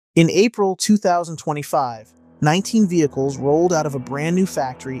In April 2025, 19 vehicles rolled out of a brand new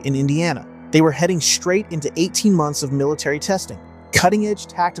factory in Indiana. They were heading straight into 18 months of military testing. Cutting-edge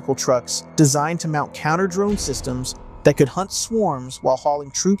tactical trucks designed to mount counter-drone systems that could hunt swarms while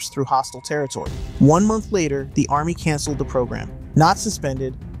hauling troops through hostile territory. 1 month later, the Army canceled the program. Not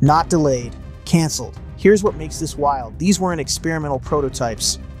suspended, not delayed, canceled. Here's what makes this wild. These weren't experimental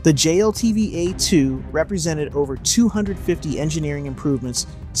prototypes. The JLTV A2 represented over 250 engineering improvements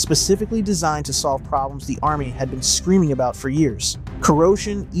specifically designed to solve problems the Army had been screaming about for years.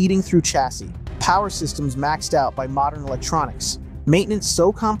 Corrosion eating through chassis, power systems maxed out by modern electronics, maintenance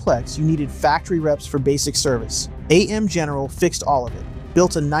so complex you needed factory reps for basic service. AM General fixed all of it,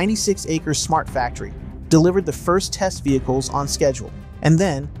 built a 96-acre smart factory, delivered the first test vehicles on schedule, and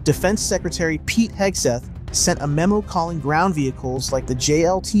then Defense Secretary Pete Hegseth sent a memo calling ground vehicles like the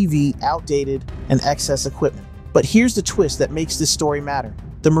JLTV outdated and excess equipment. But here's the twist that makes this story matter.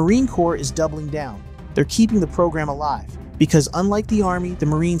 The Marine Corps is doubling down. They're keeping the program alive, because unlike the Army, the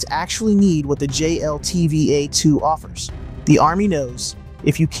Marines actually need what the JLTV A2 offers. The Army knows,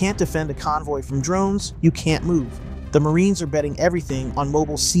 if you can't defend a convoy from drones, you can't move. The Marines are betting everything on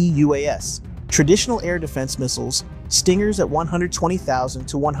mobile C-UAS. Traditional air defense missiles, Stingers at $120,000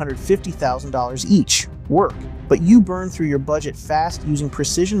 to $150,000 each, work, but you burn through your budget fast using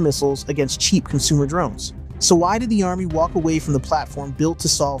precision missiles against cheap consumer drones. So why did the Army walk away from the platform built to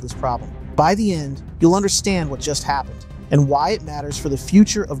solve this problem? By the end, you'll understand what just happened and why it matters for the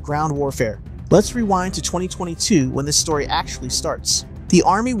future of ground warfare. Let's rewind to 2022 when this story actually starts. The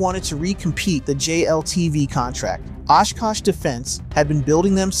Army wanted to recompete the JLTV contract. Oshkosh Defense had been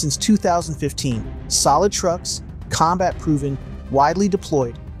building them since 2015. Solid trucks, combat-proven, widely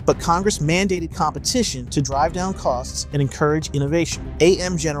deployed, but Congress mandated competition to drive down costs and encourage innovation.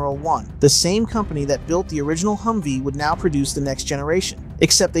 AM General won. The same company that built the original Humvee would now produce the next generation.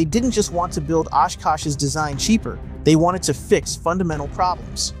 Except they didn't just want to build Oshkosh's design cheaper, they wanted to fix fundamental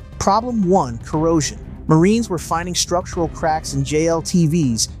problems. Problem 1, corrosion. Marines were finding structural cracks in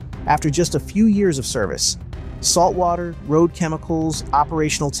JLTVs after just a few years of service. Saltwater, road chemicals,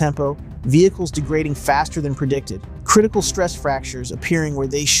 operational tempo, vehicles degrading faster than predicted, critical stress fractures appearing where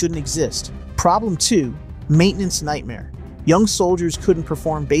they shouldn't exist. Problem 2, maintenance nightmare. Young soldiers couldn't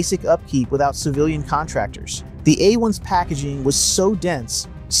perform basic upkeep without civilian contractors. The A1's packaging was so dense,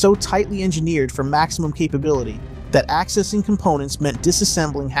 so tightly engineered for maximum capability, that accessing components meant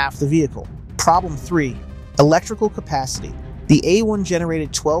disassembling half the vehicle. Problem 3, electrical capacity. The A1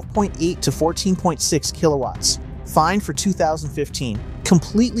 generated 12.8 to 14.6 kilowatts, fine for 2015,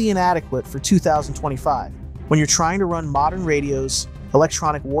 completely inadequate for 2025. When you're trying to run modern radios,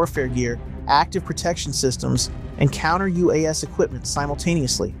 electronic warfare gear, active protection systems, and counter-UAS equipment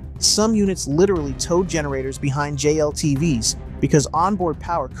simultaneously. Some units literally towed generators behind JLTVs because onboard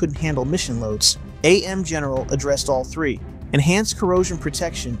power couldn't handle mission loads. AM General addressed all three. Enhanced corrosion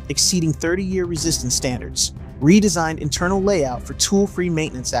protection exceeding 30-year resistance standards. Redesigned internal layout for tool-free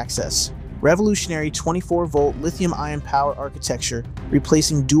maintenance access. Revolutionary 24-volt lithium-ion power architecture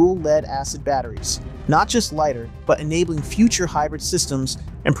replacing dual lead-acid batteries. Not just lighter, but enabling future hybrid systems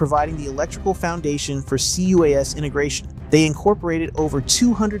and providing the electrical foundation for C-UAS integration. They incorporated over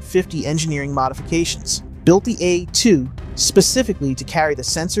 250 engineering modifications. Built the A2 specifically to carry the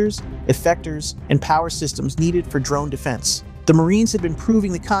sensors, effectors, and power systems needed for drone defense. The Marines had been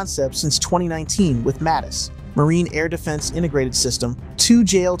proving the concept since 2019 with MADIS, Marine Air Defense Integrated System, 2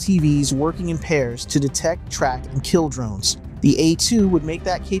 JLTVs working in pairs to detect, track, and kill drones. The A2 would make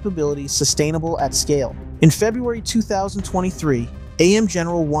that capability sustainable at scale. In February 2023, AM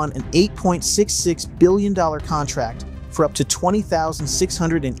General won an $8.66 billion contract for up to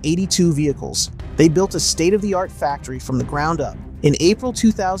 20,682 vehicles. They built a state-of-the-art factory from the ground up. In April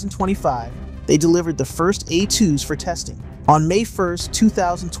 2025, they delivered the first A2s for testing. On May 1,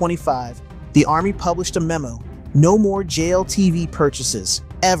 2025, the Army published a memo: no more JLTV purchases,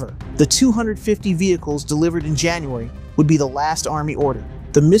 ever. The 250 vehicles delivered in January would be the last Army order.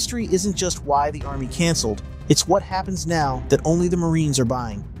 The mystery isn't just why the Army canceled, it's what happens now that only the Marines are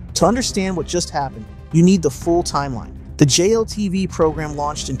buying. To understand what just happened, you need the full timeline. The JLTV program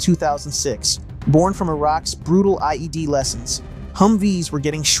launched in 2006, born from Iraq's brutal IED lessons. Humvees were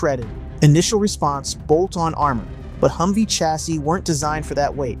getting shredded. Initial response, bolt-on armor. But Humvee chassis weren't designed for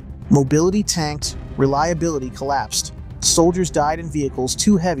that weight. Mobility tanked, reliability collapsed. Soldiers died in vehicles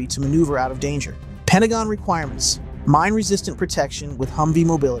too heavy to maneuver out of danger. Pentagon requirements: mine-resistant protection with Humvee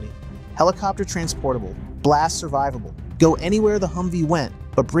mobility, helicopter transportable, blast survivable, go anywhere the Humvee went,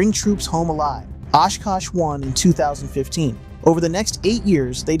 but bring troops home alive. Oshkosh won in 2015. Over the next 8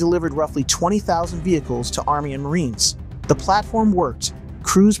 years, they delivered roughly 20,000 vehicles to Army and Marines. The platform worked,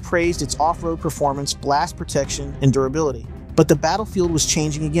 Crews praised its off-road performance, blast protection, and durability. But the battlefield was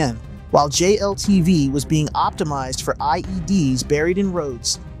changing again. While JLTV was being optimized for IEDs buried in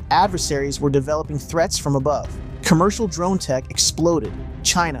roads, adversaries were developing threats from above. Commercial drone tech exploded.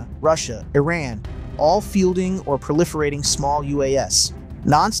 China, Russia, Iran, all fielding or proliferating small UAS.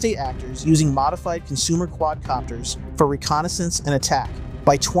 Non-state actors using modified consumer quadcopters for reconnaissance and attack.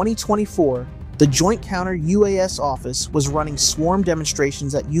 By 2024, the Joint Counter UAS Office was running swarm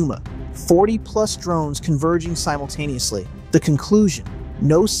demonstrations at Yuma, 40-plus drones converging simultaneously. The conclusion: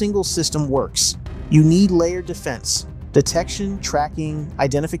 no single system works. You need layered defense. Detection, tracking,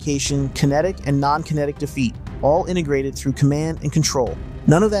 identification, kinetic and non-kinetic defeat, all integrated through command and control.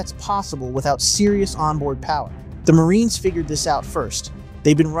 None of that's possible without serious onboard power. The Marines figured this out first.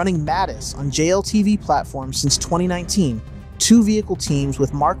 They've been running MADIS on JLTV platforms since 2019, 2 vehicle teams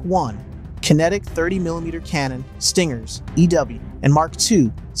with Mark I, kinetic 30mm cannon, Stingers, EW, and Mark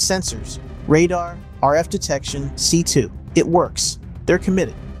II, sensors, radar, RF detection, C2. It works. They're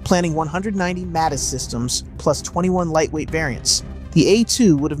committed, planning 190 MADIS systems plus 21 lightweight variants. The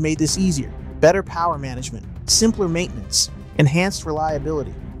A2 would have made this easier. Better power management, simpler maintenance, enhanced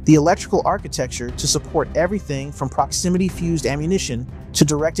reliability. The electrical architecture to support everything from proximity-fused ammunition to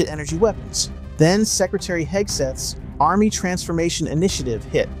directed energy weapons. Then Secretary Hegseth's Army Transformation Initiative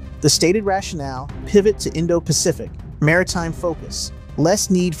hit. The stated rationale: pivot to Indo-Pacific, maritime focus, less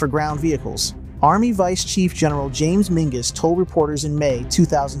need for ground vehicles. Army Vice Chief General James Mingus told reporters in May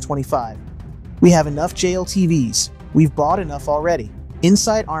 2025, "We have enough JLTVs. We've bought enough already.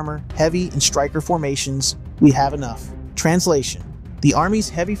 Inside armor, heavy, and striker formations, we have enough." Translation: the Army's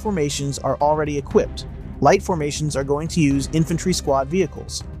heavy formations are already equipped. Light formations are going to use infantry squad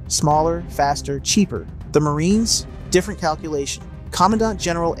vehicles. Smaller, faster, cheaper. The Marines? Different calculation. Commandant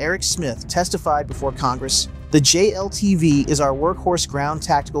General Eric Smith testified before Congress, "The JLTV is our workhorse ground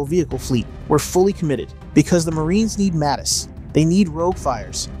tactical vehicle fleet. We're fully committed." Because the Marines need MADIS. They need rogue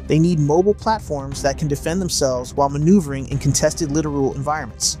fires. They need mobile platforms that can defend themselves while maneuvering in contested littoral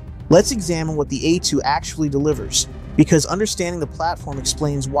environments. Let's examine what the A2 actually delivers, because understanding the platform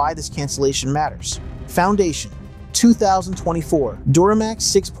explains why this cancellation matters. Foundation: 2024 Duramax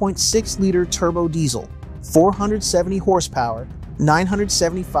 6.6-liter turbo diesel, 470 horsepower,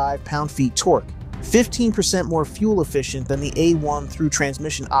 975 pound-feet torque, 15% more fuel efficient than the A1 through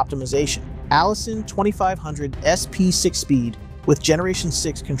transmission optimization. Allison 2500 SP 6-speed with Generation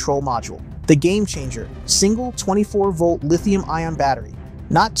 6 control module. The game changer: single 24-volt lithium-ion battery,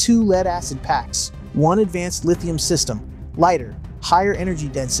 not 2 lead-acid packs, 1 advanced lithium system, lighter, higher energy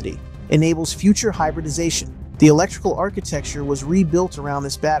density, enables future hybridization. The electrical architecture was rebuilt around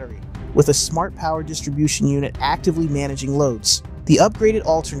this battery, with a smart power distribution unit actively managing loads. The upgraded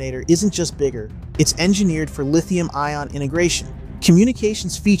alternator isn't just bigger, it's engineered for lithium-ion integration.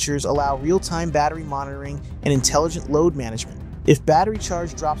 Communications features allow real-time battery monitoring and intelligent load management. If battery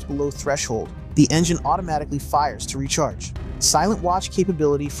charge drops below threshold, the engine automatically fires to recharge. Silent watch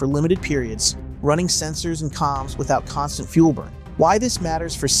capability for limited periods, running sensors and comms without constant fuel burn. Why this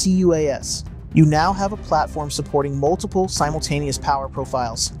matters for C-UAS: you now have a platform supporting multiple simultaneous power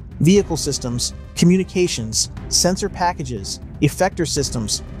profiles, vehicle systems, communications, sensor packages, effector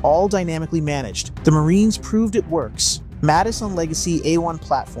systems, all dynamically managed. The Marines proved it works. MADIS on legacy A1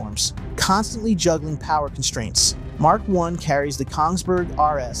 platforms, constantly juggling power constraints. Mark I carries the Kongsberg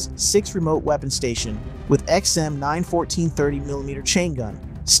RS-6 remote weapon station with XM 914 30mm chain gun,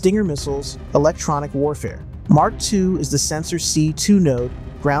 Stinger missiles, electronic warfare. Mark II is the sensor C2 node,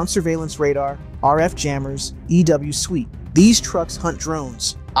 ground surveillance radar, RF jammers, EW suite. These trucks hunt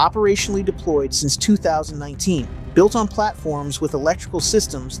drones, operationally deployed since 2019, built on platforms with electrical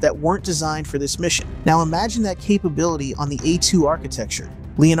systems that weren't designed for this mission. Now imagine that capability on the A2 architecture.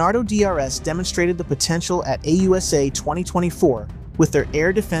 Leonardo DRS demonstrated the potential at AUSA 2024 with their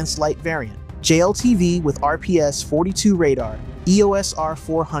air defense light variant, JLTV with RPS-42 radar, EOS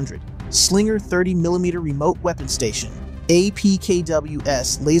R400, Slinger 30mm remote weapon station,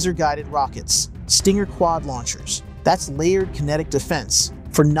 APKWS laser-guided rockets, Stinger quad launchers. That's layered kinetic defense.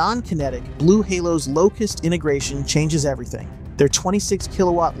 For non-kinetic, BlueHalo's LOCUST integration changes everything. Their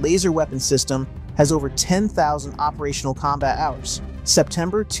 26-kilowatt laser weapon system has over 10,000 operational combat hours.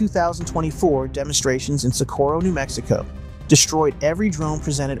 September 2024 demonstrations in Socorro, New Mexico destroyed every drone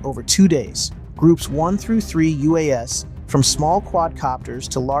presented over 2 days. Groups 1 through 3 UAS, from small quadcopters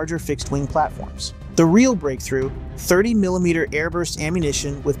to larger fixed-wing platforms. The real breakthrough: 30mm airburst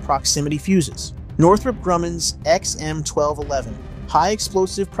ammunition with proximity fuses. Northrop Grumman's XM1211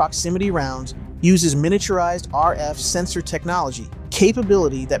 high-explosive proximity round uses miniaturized RF sensor technology,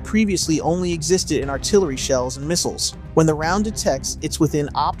 capability that previously only existed in artillery shells and missiles. When the round detects it's within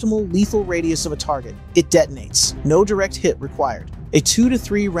optimal lethal radius of a target, it detonates. No direct hit required. A 2 to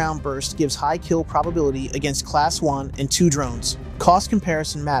 3 round burst gives high kill probability against Class 1 and 2 drones. Cost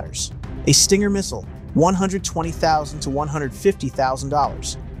comparison matters. A Stinger missile, $120,000 to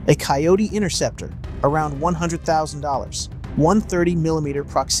 $150,000. A Coyote interceptor, around $100,000. 130mm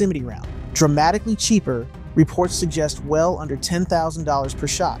proximity round, dramatically cheaper. Reports suggest well under $10,000 per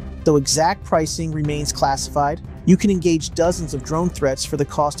shot. Though exact pricing remains classified, you can engage dozens of drone threats for the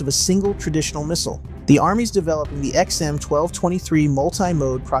cost of a single traditional missile. The Army's developing the XM1223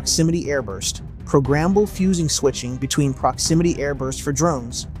 multi-mode proximity airburst, programmable fusing switching between proximity airburst for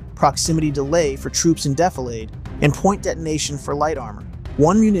drones, proximity delay for troops in defilade, and point detonation for light armor.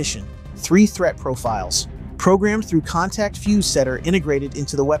 1 munition, 3 threat profiles, programmed through contact fuse setter integrated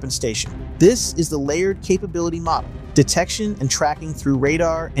into the weapon station. This is the layered capability model: detection and tracking through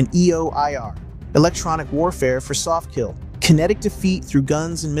radar and EO/IR, electronic warfare for soft kill, kinetic defeat through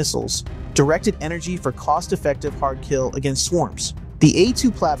guns and missiles, directed energy for cost-effective hard kill against swarms. The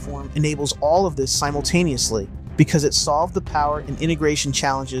A2 platform enables all of this simultaneously because it solved the power and integration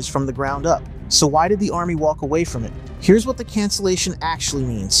challenges from the ground up. So why did the Army walk away from it? Here's what the cancellation actually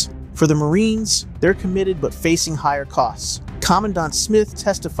means. For the Marines, they're committed but facing higher costs. Commandant Smith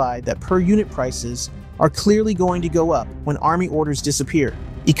testified that per-unit prices are clearly going to go up when Army orders disappear.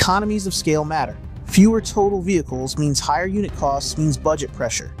 Economies of scale matter. Fewer total vehicles means higher unit costs means budget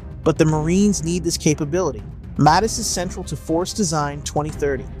pressure. But the Marines need this capability. MADIS is central to Force Design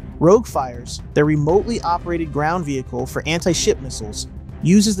 2030. Rogue Fires, their remotely operated ground vehicle for anti-ship missiles,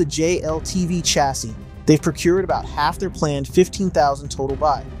 uses the JLTV chassis. They've procured about half their planned 15,000 total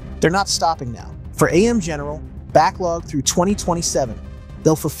buy. They're not stopping now. For AM General, backlog through 2027.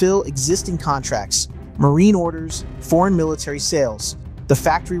 They'll fulfill existing contracts, Marine orders, foreign military sales. The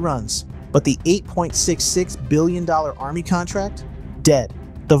factory runs, but the $8.66 billion Army contract? Dead.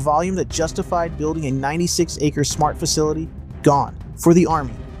 The volume that justified building a 96-acre smart facility? Gone. For the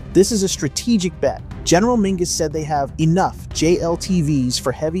Army, this is a strategic bet. General Mingus said they have enough JLTVs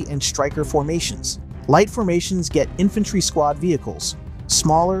for heavy and striker formations. Light formations get infantry squad vehicles.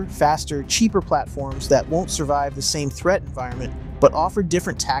 Smaller, faster, cheaper platforms that won't survive the same threat environment but offer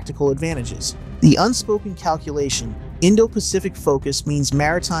different tactical advantages. The unspoken calculation, Indo-Pacific focus means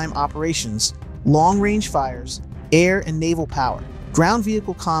maritime operations, long-range fires, air and naval power. Ground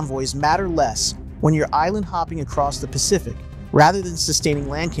vehicle convoys matter less when you're island hopping across the Pacific rather than sustaining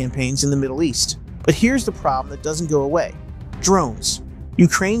land campaigns in the Middle East. But here's the problem that doesn't go away. Drones.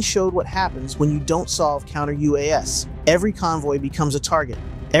 Ukraine showed what happens when you don't solve counter-UAS. Every convoy becomes a target.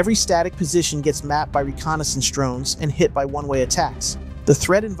 Every static position gets mapped by reconnaissance drones and hit by one-way attacks. The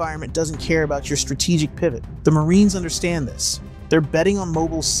threat environment doesn't care about your strategic pivot. The Marines understand this. They're betting on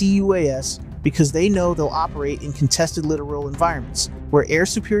mobile C-UAS because they know they'll operate in contested littoral environments where air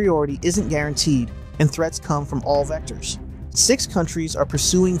superiority isn't guaranteed and threats come from all vectors. 6 countries are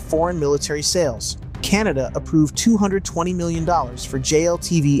pursuing foreign military sales. Canada approved $220 million for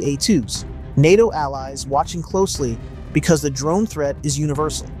JLTV A2s. NATO allies watching closely because the drone threat is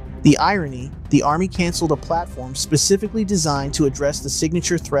universal. The irony, the Army canceled a platform specifically designed to address the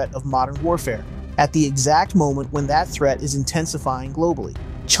signature threat of modern warfare, at the exact moment when that threat is intensifying globally.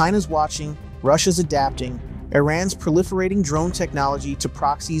 China's watching, Russia's adapting, Iran's proliferating drone technology to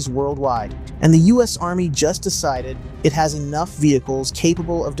proxies worldwide, and the US Army just decided it has enough vehicles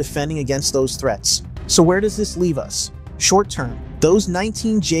capable of defending against those threats. So where does this leave us? Short term, those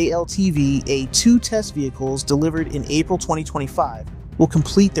 19 JLTV A2 test vehicles delivered in April 2025 will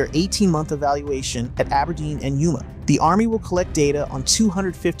complete their 18-month evaluation at Aberdeen and Yuma. The Army will collect data on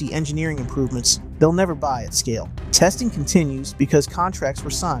 250 engineering improvements they'll never buy at scale. Testing continues because contracts were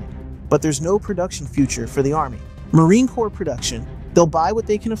signed, but there's no production future for the Army. Marine Corps production, they'll buy what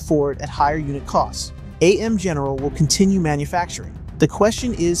they can afford at higher unit costs. AM General will continue manufacturing. The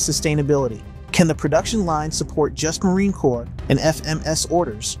question is sustainability. Can the production line support just Marine Corps and FMS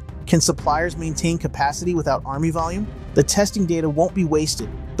orders? Can suppliers maintain capacity without Army volume? The testing data won't be wasted.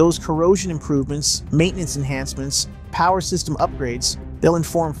 Those corrosion improvements, maintenance enhancements, power system upgrades, they'll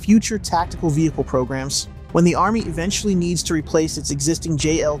inform future tactical vehicle programs. When the Army eventually needs to replace its existing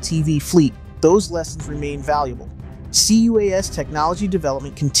JLTV fleet, those lessons remain valuable. C-UAS technology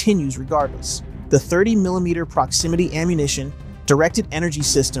development continues regardless. The 30mm proximity ammunition, directed energy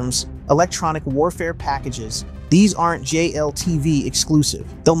systems, electronic warfare packages, these aren't JLTV exclusive.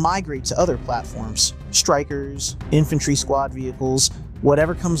 They'll migrate to other platforms, strikers, infantry squad vehicles,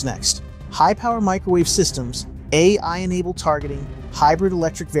 whatever comes next. High-power microwave systems, AI-enabled targeting, hybrid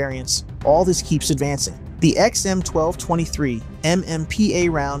electric variants, all this keeps advancing. The XM1223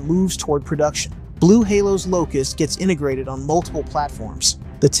 MMPA round moves toward production. BlueHalo's LOCUST gets integrated on multiple platforms.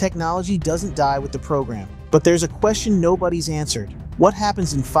 The technology doesn't die with the program. But there's a question nobody's answered. What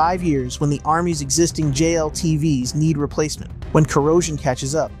happens in 5 years when the Army's existing JLTVs need replacement? When corrosion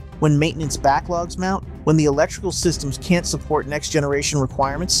catches up? When maintenance backlogs mount? When the electrical systems can't support next-generation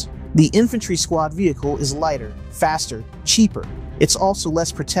requirements? The infantry squad vehicle is lighter, faster, cheaper. It's also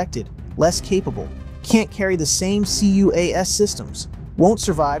less protected, less capable, can't carry the same C-UAS systems, won't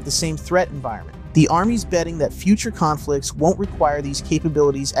survive the same threat environment. The Army's betting that future conflicts won't require these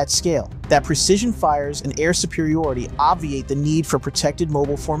capabilities at scale, that precision fires and air superiority obviate the need for protected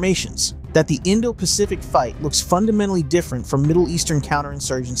mobile formations, that the Indo-Pacific fight looks fundamentally different from Middle Eastern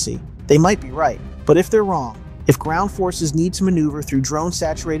counterinsurgency. They might be right, but if they're wrong, if ground forces need to maneuver through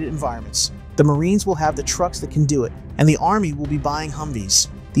drone-saturated environments, the Marines will have the trucks that can do it, and the Army will be buying Humvees.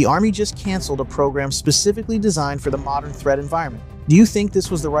 The Army just canceled a program specifically designed for the modern threat environment. Do you think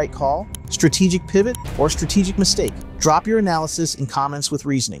this was the right call, strategic pivot, or strategic mistake? Drop your analysis in comments with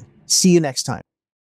reasoning. See you next time.